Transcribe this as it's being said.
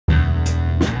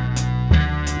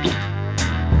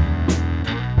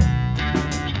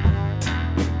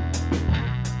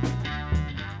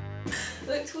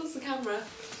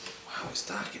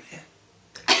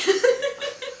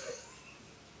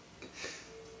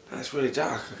And it's really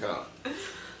dark.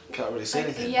 Can't really see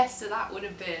anything. A yes to that would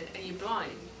have been, are you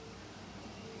blind?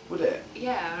 Would it?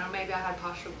 Yeah, or maybe I had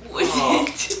partial. Would it? I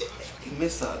fucking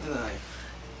missed that, didn't I?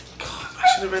 God, I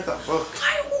should have read that book.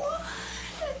 I won!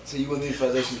 So you won the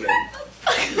improvisation game?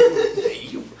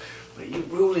 you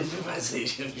ruined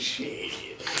improvisation shit.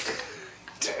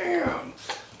 Damn.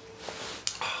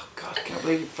 Oh God, I can't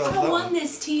believe you fell for that I won one.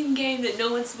 this team game that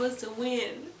no one's supposed to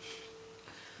win.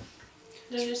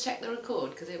 Did I just check the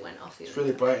record because it went off the It's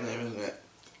really bright in there, isn't it?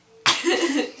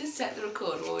 Just check the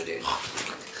record while we're doing it.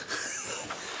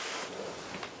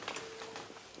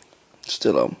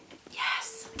 Still on.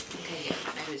 Yes. Okay, yeah,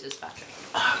 maybe it's just battery.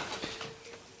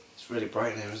 It's really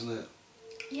bright in here, isn't it?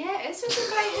 Yeah, it's just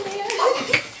a bright in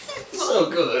here. So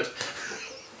good.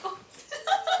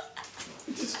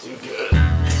 It's too good.